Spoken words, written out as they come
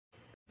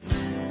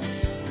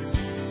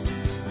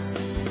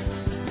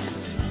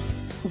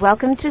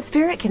Welcome to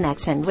Spirit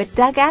Connection with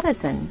Doug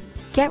Addison.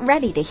 Get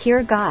ready to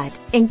hear God,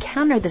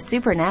 encounter the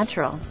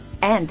supernatural,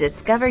 and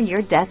discover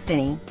your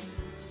destiny.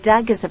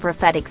 Doug is a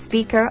prophetic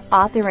speaker,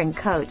 author, and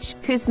coach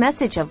whose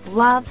message of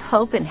love,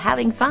 hope, and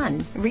having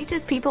fun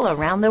reaches people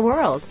around the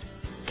world.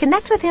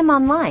 Connect with him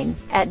online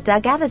at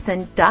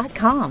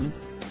DougAddison.com.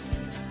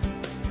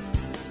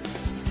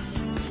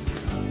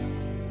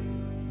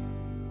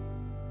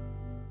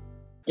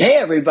 Hey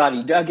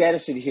everybody, Doug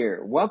Addison here.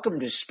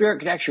 Welcome to Spirit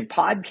Connection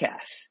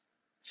Podcast,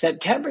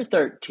 September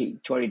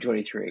 13th,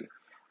 2023.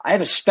 I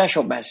have a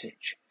special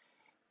message.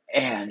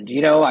 And,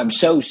 I'm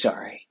so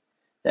sorry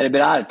that I've been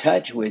out of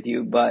touch with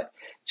you, but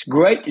it's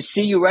great to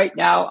see you right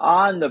now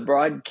on the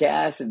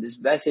broadcast and this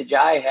message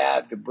I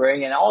have to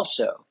bring, and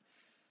also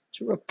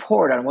to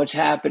report on what's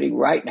happening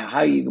right now,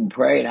 how you can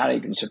pray and how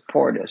you can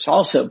support us.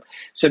 Also,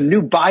 some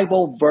new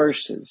Bible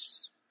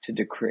verses to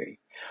decree.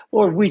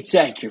 Lord, we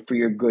thank you for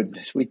your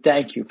goodness. We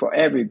thank you for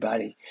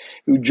everybody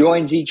who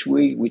joins each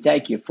week. We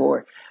thank you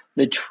for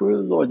the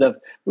true Lord.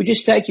 We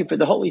just thank you for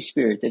the Holy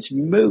Spirit that's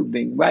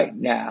moving right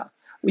now.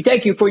 We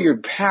thank you for your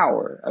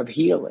power of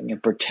healing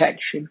and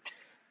protection,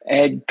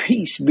 and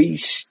peace be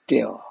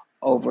still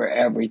over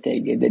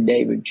everything in the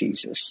name of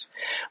Jesus.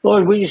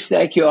 Lord, we just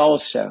thank you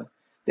also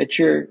that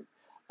you're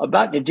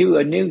about to do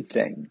a new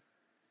thing.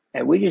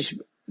 And we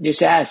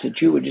just ask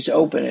that you would just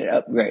open it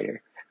up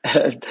greater.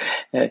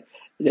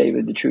 Name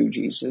of the true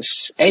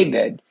Jesus.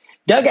 Amen.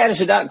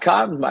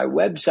 DougAddison.com is my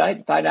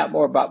website. Find out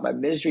more about my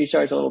ministry.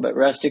 Sorry, it's a little bit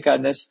rustic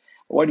on this.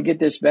 I want to get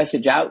this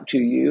message out to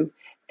you.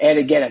 And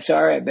again, I'm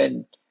sorry I've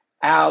been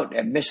out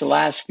and missed the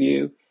last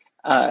few.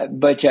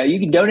 But you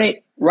can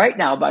donate right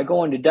now by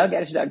going to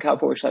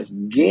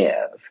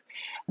DougAddison.com/give.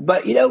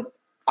 But,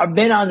 I've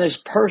been on this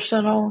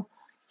personal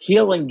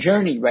healing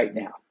journey right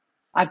now.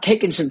 I've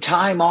taken some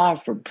time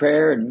off from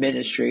prayer and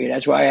ministry, and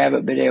that's why I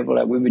haven't been able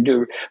to. We've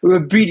been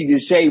repeating the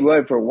same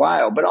word for a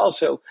while, but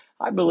also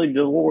I believe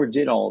the Lord's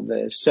in all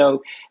this.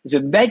 So, as I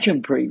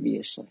mentioned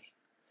previously,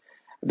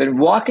 I've been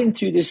walking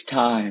through this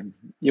time.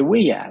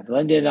 We have,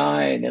 Linda and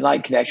I, and the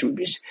Light Connection,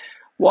 we've just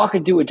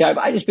walking through a time.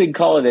 I just been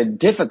calling it a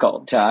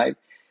difficult time,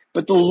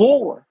 but the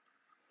Lord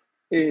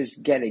is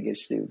getting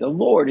us through. The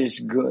Lord is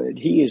good.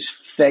 He is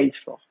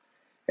faithful.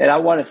 And I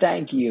want to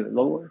thank you,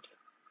 Lord.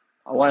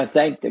 I want to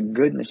thank the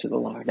goodness of the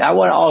Lord. I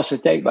want to also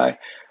thank my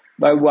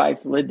wife,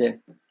 Linda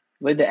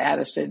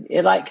Addison,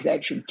 Light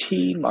Connection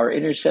team, our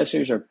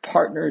intercessors, our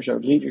partners, our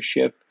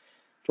leadership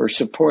for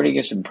supporting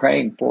us and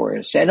praying for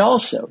us. And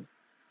also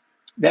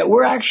that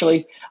we're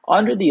actually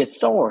under the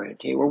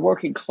authority. We're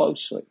working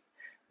closely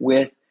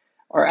with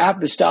our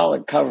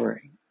apostolic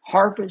covering,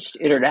 Harvest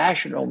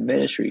International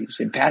Ministries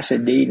in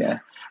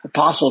Pasadena,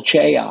 Apostle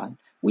Cheon.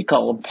 We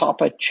call him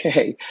Papa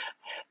Che,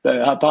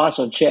 the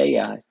Apostle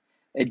Cheon.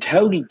 And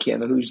Tony Kim,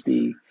 who's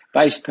the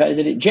vice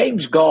president,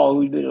 James Gall,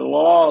 who's been a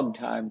long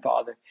time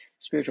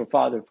spiritual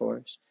father for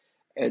us,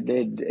 and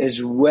then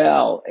as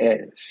well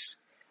as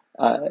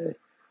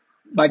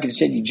Mike and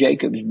Cindy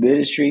Jacobs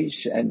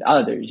Ministries and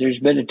others. There's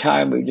been a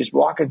time we're just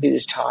walking through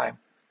this time.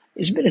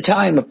 It's been a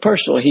time of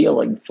personal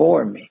healing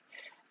for me.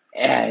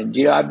 And,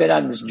 I've been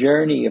on this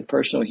journey of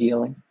personal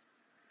healing,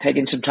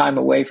 taking some time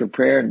away for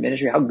prayer and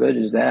ministry. How good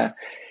is that?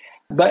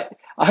 But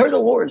I heard the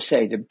Lord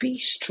say to be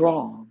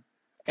strong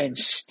and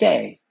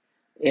stay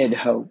in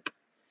hope.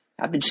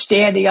 I've been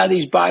standing on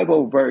these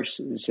Bible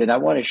verses, and I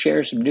want to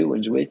share some new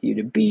ones with you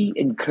to be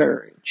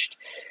encouraged.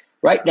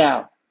 Right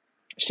now,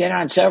 I stand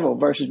on several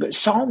verses, but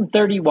Psalm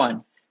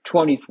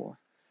 31:24.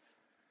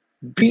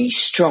 Be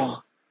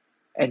strong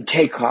and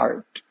take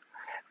heart,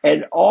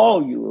 and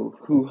all you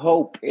who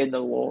hope in the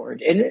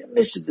Lord. And in the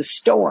midst of the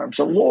storms,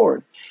 the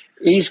Lord,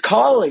 He's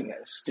calling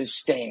us to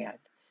stand.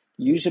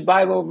 Use the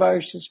Bible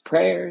verses,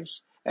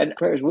 prayers, and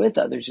prayers with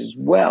others as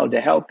well to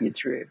help you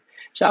through.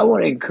 So I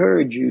want to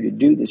encourage you to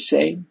do the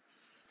same.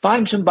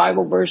 Find some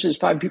Bible verses,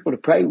 find people to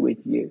pray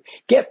with you.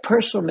 Get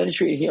personal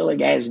ministry and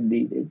healing as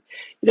needed.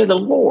 The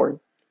Lord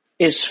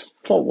is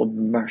full of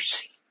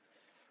mercy.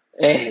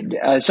 And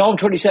Psalm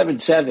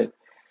 27:7,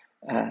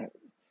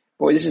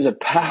 boy, this is a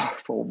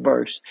powerful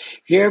verse.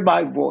 Hear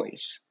my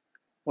voice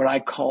when I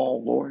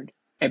call, Lord,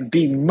 and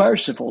be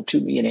merciful to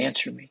me and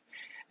answer me.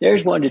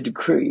 There's one to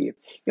decree.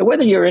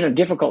 Whether you're in a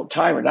difficult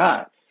time or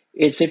not,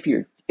 it's if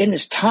you're in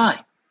this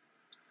time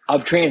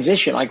of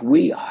transition like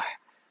we are.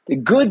 The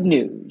good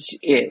news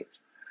is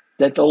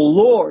that the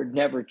Lord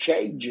never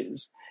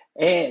changes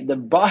and the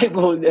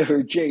Bible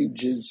never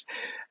changes.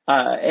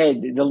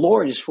 And the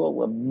Lord is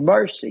full of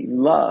mercy,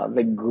 love,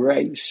 and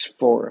grace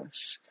for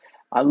us.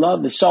 I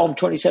love the Psalm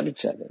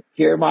 27:7.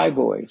 Hear my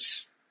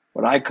voice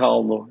when I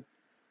call, Lord.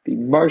 Be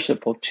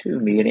merciful to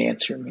me and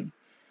answer me.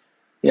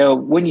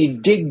 When you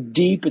dig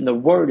deep in the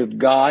Word of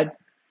God,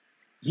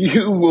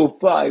 you will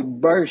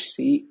find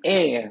mercy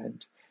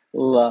and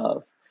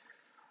love.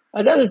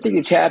 Another thing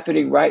that's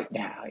happening right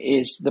now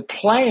is the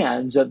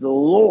plans of the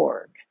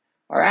Lord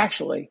are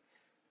actually,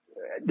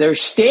 they're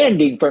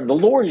standing firm. The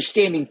Lord is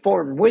standing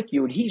firm with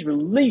you, and He's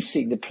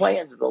releasing the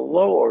plans of the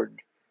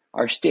Lord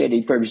are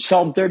standing firm.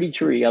 Psalm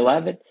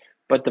 33:11.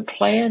 But the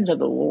plans of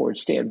the Lord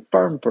stand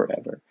firm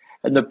forever,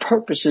 and the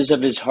purposes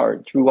of his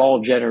heart through all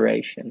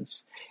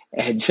generations.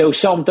 And so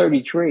Psalm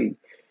 33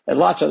 and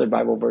lots of other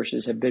Bible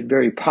verses have been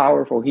very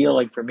powerful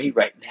healing for me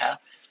right now.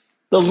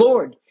 The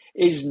Lord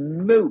is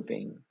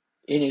moving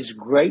in his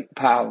great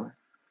power.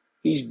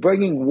 He's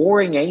bringing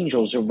warring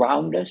angels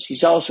around us.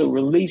 He's also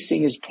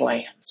releasing his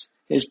plans,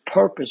 his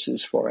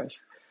purposes for us.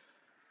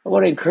 I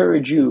want to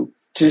encourage you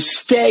to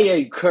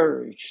stay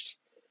encouraged.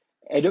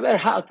 And no matter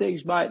how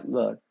things might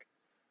look,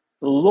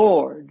 the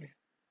Lord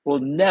will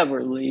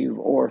never leave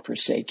or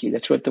forsake you.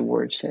 That's what the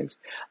word says.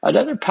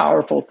 Another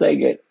powerful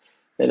thing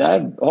that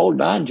I'm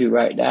holding on to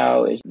right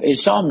now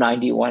is Psalm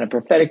 91, a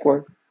prophetic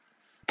word.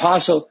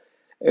 Apostle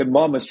and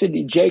Mama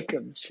Cindy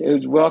Jacobs,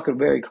 who's walking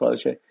very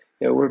close.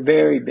 We're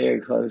very, very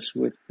close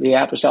with the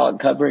apostolic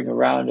covering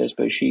around us,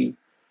 but she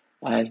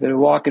has been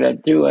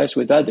walking through us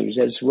with others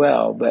as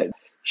well. But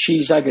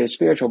she's like a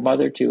spiritual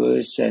mother to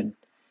us. And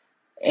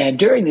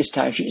during this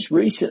time, she just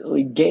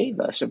recently gave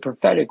us a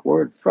prophetic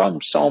word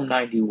from Psalm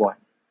 91.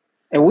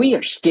 And we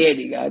are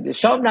standing on this.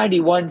 Psalm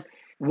 91,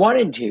 1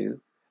 and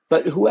 2.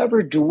 But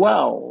whoever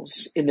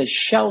dwells in the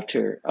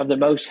shelter of the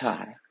Most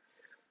High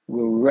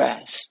will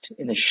rest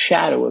in the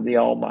shadow of the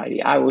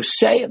Almighty. I will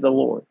say of the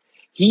Lord,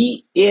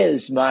 he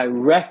is my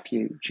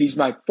refuge. He's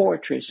my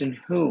fortress in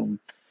whom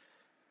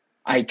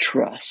I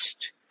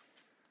trust.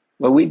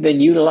 Well, we've been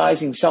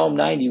utilizing Psalm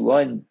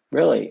 91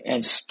 really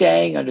and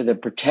staying under the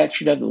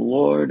protection of the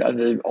Lord.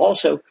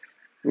 Also,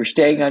 we're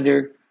staying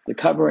under the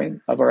covering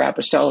of our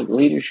apostolic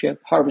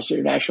leadership, Harvest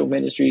International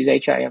Ministries,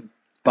 HIM,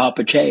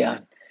 Papa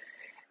Cheon,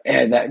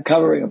 and that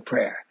covering of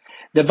prayer.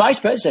 The vice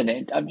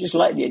president, I'm just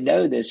letting you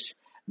know this,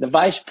 the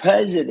vice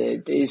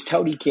president is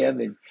Tony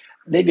Kim, and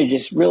they've been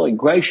just really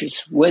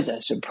gracious with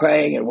us and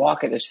praying and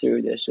walking us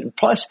through this. And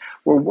plus,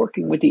 we're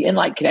working with the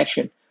Enlight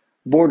Connection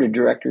board of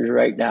directors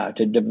right now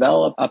to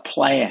develop a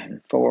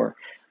plan for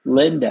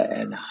Linda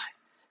and I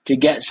to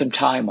get some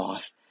time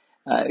off.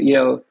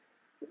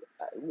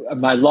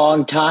 My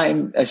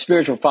longtime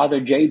spiritual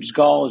father, James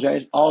Gall,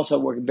 is also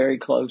working very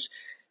close.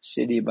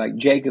 Cindy, Mike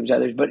Jacobs,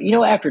 others. But,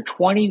 after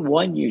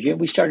 21 years,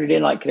 we started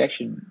Enlight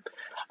Connection,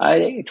 I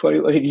think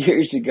 21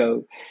 years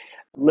ago,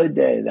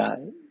 Linda and I,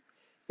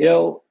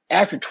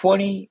 after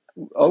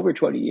over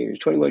 20 years,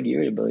 21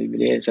 years, I believe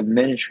it is, of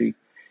ministry,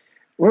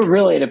 we're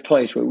really at a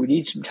place where we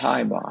need some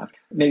time off.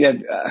 Maybe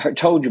I've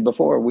told you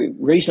before, we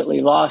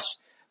recently lost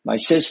my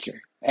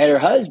sister and her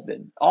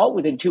husband, all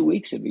within 2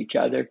 weeks of each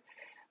other,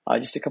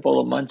 just a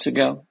couple of months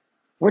ago.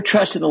 We're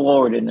trusting the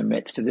Lord in the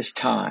midst of this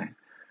time.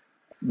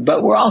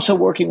 But we're also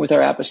working with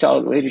our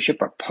apostolic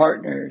leadership, our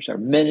partners, our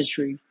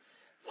ministry,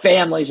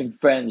 families and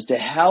friends to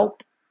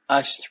help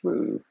us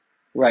through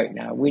right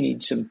now. We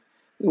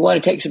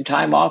want to take some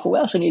time off. We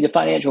also need a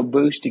financial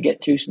boost to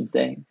get through some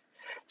things.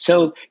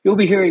 So you'll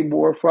be hearing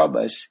more from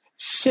us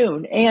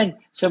soon, and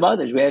some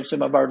others. We have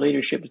some of our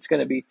leadership that's going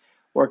to be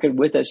working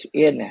with us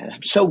in that.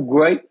 I'm so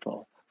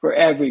grateful for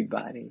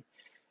everybody.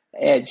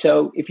 And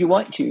so if you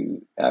want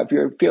to, if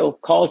you feel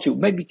called to,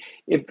 maybe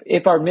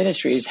if our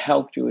ministry has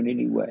helped you in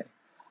any way,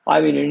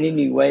 in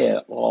any way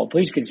at all,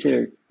 please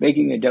consider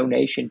making a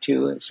donation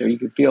to us, or you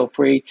can feel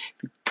free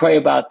to pray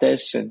about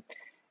this and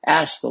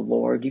ask the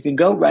Lord. You can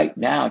go right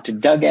now to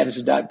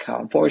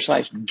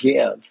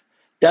DougAddison.com/give.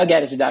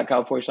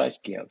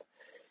 DougAddison.com/give.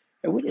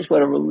 And we just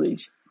want to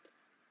release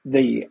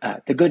the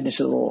goodness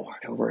of the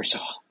Lord over us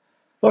all.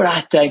 Lord,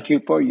 I thank you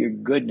for your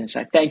goodness.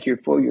 I thank you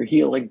for your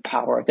healing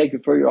power. I thank you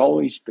for your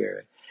Holy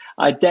Spirit.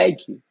 I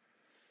thank you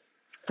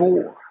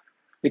for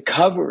the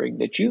covering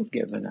that you've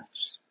given us.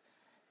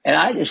 And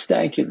I just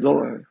thank you,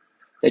 Lord,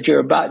 that you're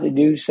about to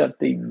do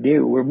something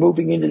new. We're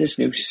moving into this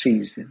new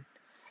season.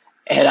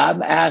 And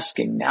I'm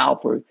asking now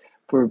for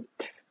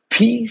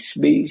peace,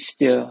 be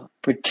still,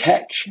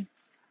 protection,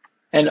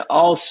 and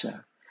also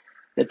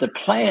that the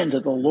plans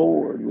of the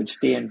Lord would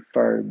stand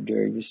firm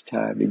during this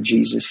time. In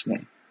Jesus'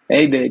 name.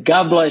 Amen.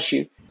 God bless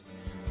you.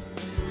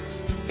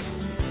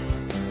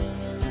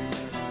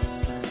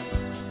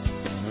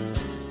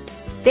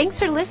 Thanks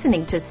for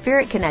listening to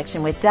Spirit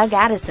Connection with Doug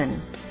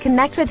Addison.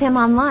 Connect with him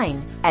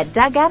online at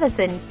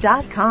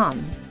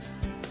DougAddison.com.